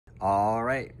All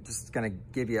right, just gonna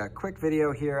give you a quick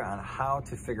video here on how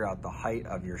to figure out the height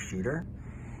of your shooter.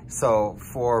 So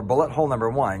for bullet hole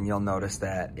number 1, you'll notice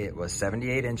that it was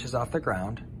 78 inches off the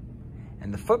ground,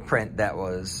 and the footprint that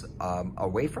was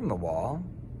away from the wall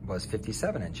was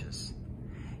 57 inches.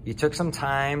 You took some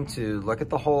time to look at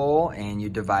the hole and you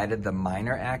divided the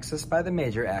minor axis by the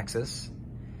major axis,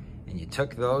 and you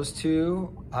took those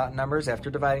two numbers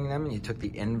after dividing them and you took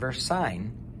the inverse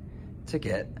sign to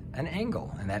get an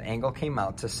angle, and that angle came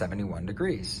out to 71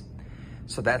 degrees.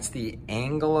 So that's the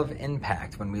angle of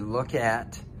impact. When we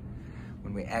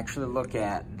actually look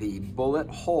at the bullet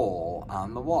hole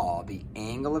on the wall, the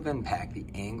angle of impact, the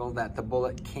angle that the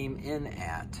bullet came in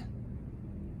at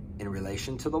in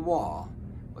relation to the wall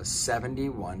was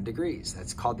 71 degrees.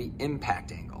 That's called the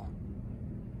impact angle,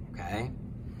 okay?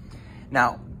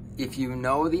 Now, if you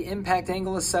know the impact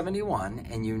angle is 71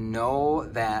 and you know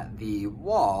that the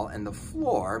wall and the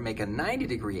floor make a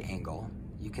 90-degree angle,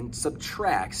 you can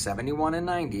subtract 71 and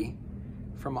 90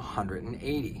 from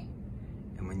 180.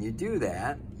 And when you do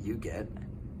that, you get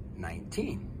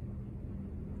 19,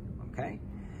 okay?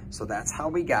 So that's how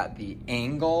we got the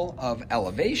angle of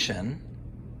elevation,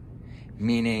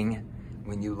 meaning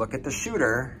when you look at the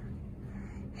shooter,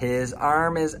 his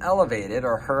arm is elevated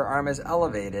or her arm is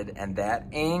elevated, and that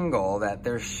angle that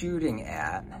they're shooting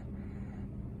at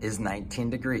is 19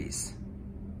 degrees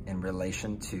in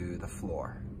relation to the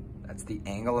floor. That's the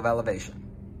angle of elevation.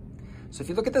 So if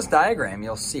you look at this diagram,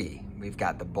 you'll see we've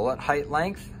got the bullet height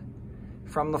length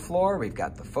from the floor, we've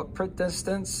got the footprint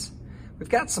distance, we've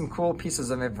got some cool pieces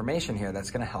of information here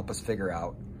that's gonna help us figure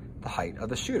out the height of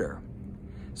the shooter.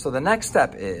 So the next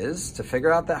step is to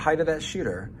figure out the height of that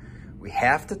shooter. We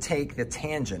have to take the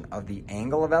tangent of the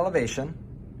angle of elevation,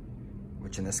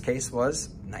 which in this case was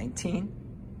 19.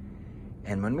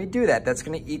 And when we do that, that's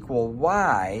gonna equal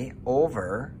y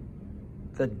over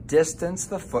the distance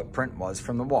the footprint was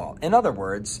from the wall. In other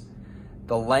words,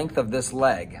 the length of this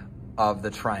leg of the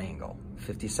triangle,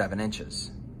 57 inches.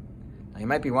 Now you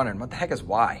might be wondering, what the heck is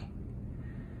y?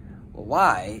 Well,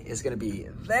 y is gonna be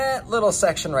that little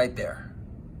section right there.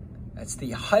 That's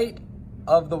the height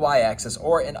of the y-axis,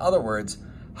 or in other words,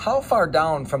 how far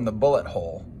down from the bullet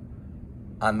hole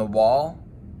on the wall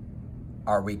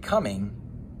are we coming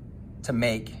to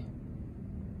make,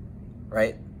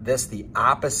 right, this the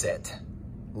opposite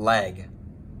leg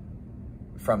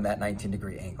from that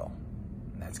 19-degree angle.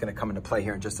 And that's gonna come into play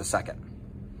here in just a second.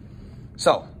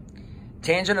 So,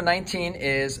 tangent of 19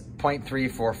 is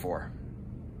 0.344.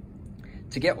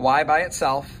 To get y by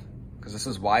itself, because this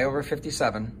is y over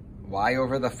 57, y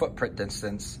over the footprint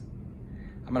distance,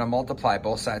 I'm gonna multiply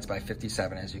both sides by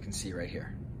 57, as you can see right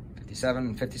here. 57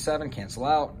 and 57 cancel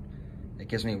out. It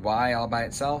gives me y all by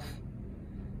itself.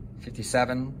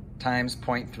 57 times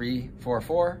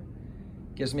 0.344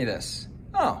 gives me this.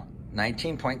 Oh,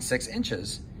 19.6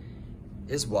 inches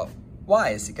is what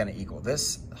y is gonna equal.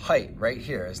 This height right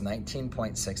here is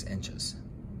 19.6 inches.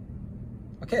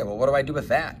 Okay, well, what do I do with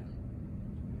that?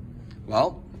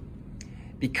 Well,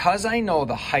 because I know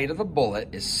the height of the bullet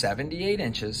is 78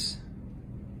 inches,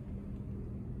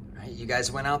 right? You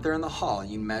guys went out there in the hall,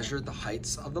 you measured the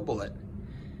heights of the bullets.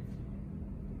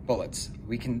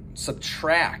 We can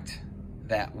subtract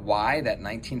that y, that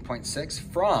 19.6,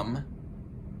 from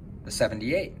the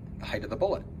 78, the height of the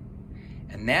bullet.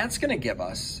 And that's gonna give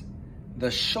us the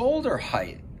shoulder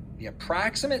height, the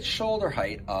approximate shoulder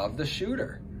height of the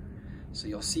shooter. So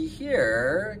you'll see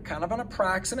here, kind of an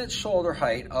approximate shoulder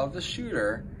height of the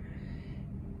shooter.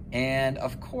 And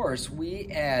of course, we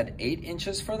add 8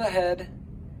 inches for the head,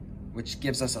 which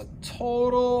gives us a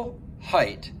total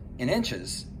height in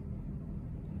inches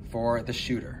for the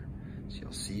shooter. So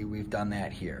you'll see we've done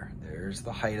that here. There's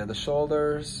the height of the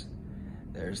shoulders.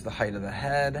 There's the height of the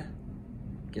head.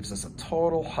 Gives us a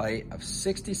total height of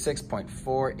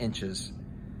 66.4 inches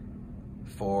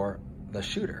for the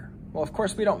shooter. Well, of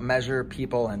course, we don't measure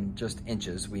people in just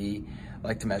inches. We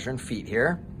like to measure in feet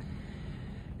here.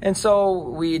 And so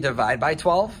we divide by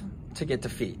 12 to get to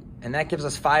feet. And that gives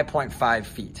us 5.5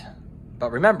 feet.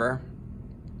 But remember,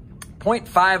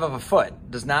 0.5 of a foot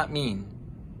does not mean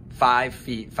 5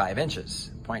 feet, 5 inches.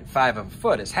 0.5 of a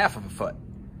foot is half of a foot.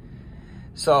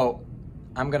 So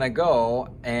I'm gonna go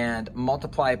and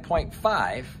multiply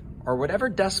 0.5, or whatever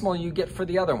decimal you get for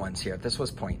the other ones here. If this was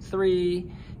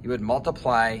 0.3, you would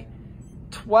multiply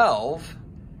 12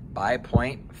 by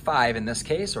 0.5 in this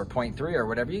case, or 0.3, or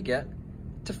whatever you get,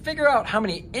 to figure out how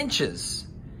many inches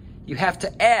you have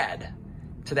to add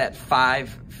to that 5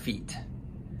 feet.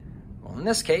 Well, in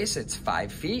this case, it's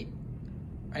 5 feet,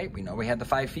 right? We know we had the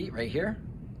 5 feet right here.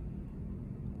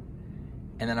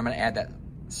 And then I'm gonna add that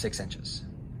 6 inches.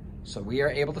 So we are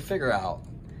able to figure out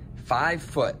 5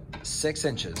 foot 6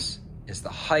 inches is the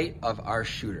height of our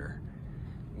shooter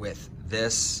with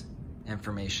this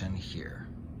information here.